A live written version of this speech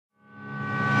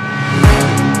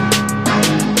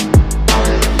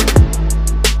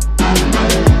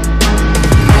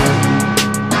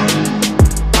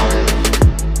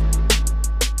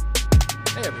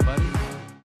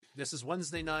is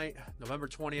Wednesday night, November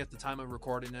 20th, the time I'm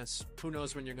recording this. Who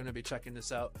knows when you're going to be checking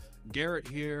this out. Garrett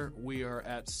here. We are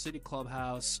at City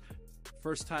Clubhouse.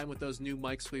 First time with those new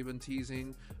mics we've been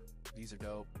teasing. These are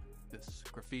dope. This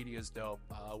graffiti is dope.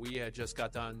 We had just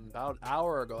got done about an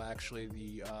hour ago, actually.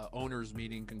 The owners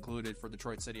meeting concluded for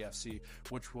Detroit City FC,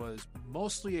 which was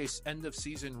mostly a end of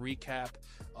season recap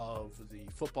of the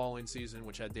footballing season,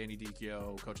 which had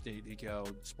Coach Danny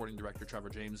Dicchio, sporting director Trevor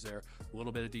James there. A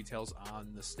little bit of details on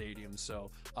the stadium.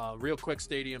 So real quick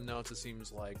stadium notes. It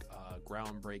seems like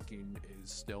groundbreaking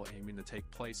is still aiming to take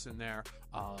place in there.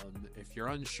 If you're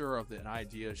unsure of an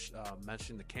idea,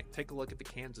 take a look at the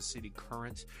Kansas City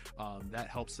Current. That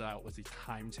helps out with the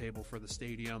timetable for the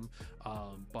stadium,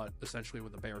 but essentially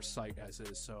with the bare site as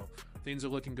is. So things are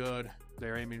looking good.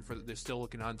 They're still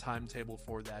looking on timetable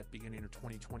for that beginning of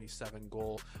 2027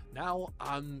 goal. Now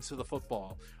on to the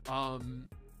football.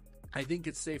 I think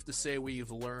it's safe to say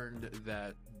we've learned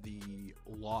that the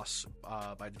loss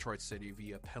by Detroit City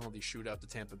via penalty shootout to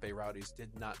Tampa Bay Rowdies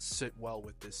did not sit well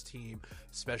with this team,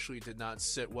 especially did not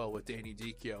sit well with Danny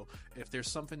Dicchio. If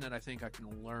there's something that I think I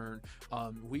can learn,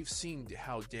 we've seen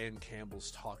how Dan Campbell's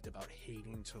talked about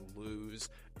hating to lose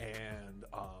and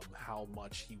how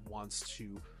much he wants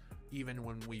to. Even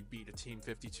when we beat a team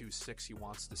 52-6, he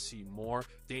wants to see more.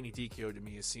 Danny Dicchio, to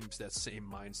me, seems that same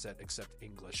mindset, except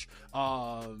English.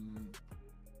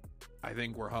 I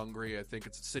think we're hungry. I think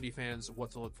it's City fans,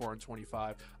 what to look for in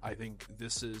 25. I think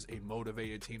this is a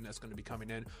motivated team that's going to be coming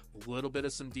in. A little bit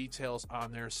of some details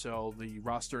on there. So the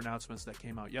roster announcements that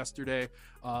came out yesterday,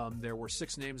 there were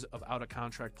 6 names of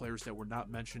out-of-contract players that were not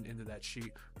mentioned into that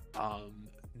sheet.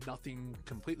 Nothing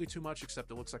completely too much, except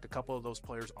it looks like a couple of those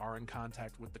players are in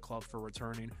contact with the club for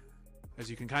returning. As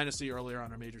you can kind of see earlier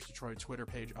on our Majors Detroit Twitter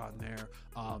page on there,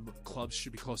 clubs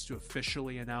should be close to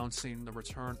officially announcing the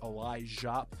return.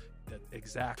 Elijah, that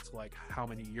exact how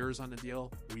many years on the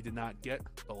deal we did not get.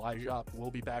 Elijah will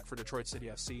be back for Detroit City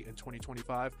FC in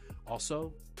 2025.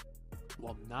 Also,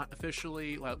 while not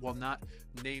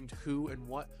named who and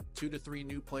what, 2 to 3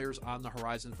 new players on the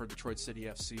horizon for Detroit City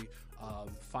FC.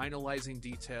 Finalizing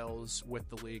details with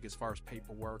the league as far as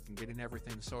paperwork and getting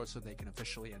everything sorted so they can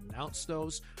officially announce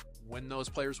those. When those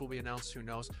players will be announced, who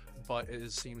knows? But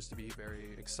it seems to be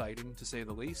very exciting, to say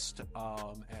the least.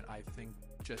 And I think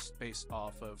just based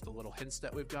off of the little hints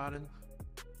that we've gotten,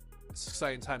 it's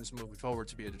exciting times moving forward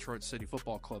to be a Detroit City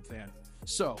Football Club fan.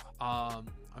 So,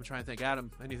 I'm trying to think,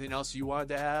 Adam, anything else you wanted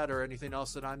to add or anything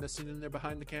else that I'm missing in there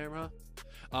behind the camera?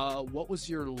 What was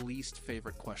your least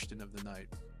favorite question of the night?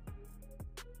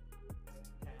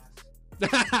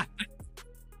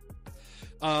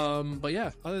 But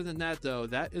yeah, other than that, though,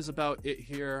 that is about it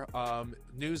here.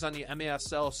 News on the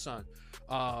MASL, son.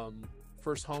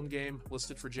 First home game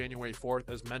listed for January 4th.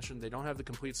 As mentioned, they don't have the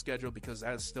complete schedule because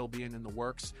that is still being in the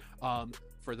works.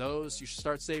 For those, you should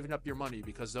start saving up your money,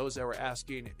 because those that were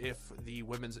asking if the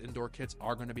women's indoor kits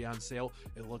are going to be on sale,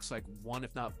 it looks like one,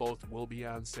 if not both, will be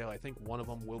on sale. I think one of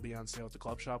them will be on sale at the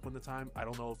club shop when the time. I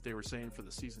don't know if they were saying for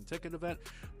the season ticket event,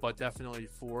 but definitely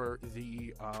for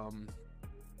the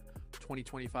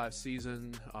 2025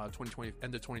 season, end of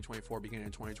 2024, beginning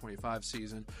of 2025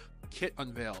 season, kit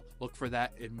unveil. Look for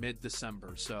that in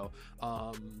mid-December. So,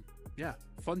 yeah,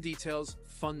 fun details,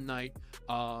 fun night.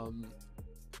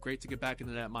 Great to get back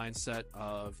into that mindset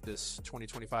of this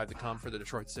 2025 to come for the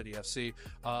Detroit City FC.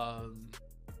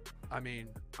 I mean,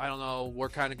 I don't know. We're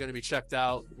kind of going to be checked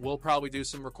out. We'll probably do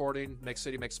some recording, Make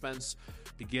City, Make Spence,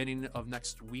 beginning of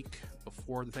next week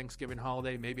before the Thanksgiving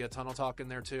holiday. Maybe a tunnel talk in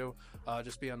there too.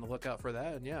 Just be on the lookout for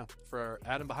that. And yeah, for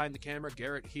Adam behind the camera,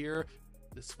 Garrett here,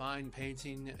 this fine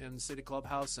painting in City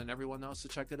Clubhouse, and everyone else who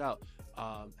checked it out.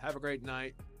 Have a great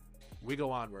night. We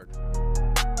go onward.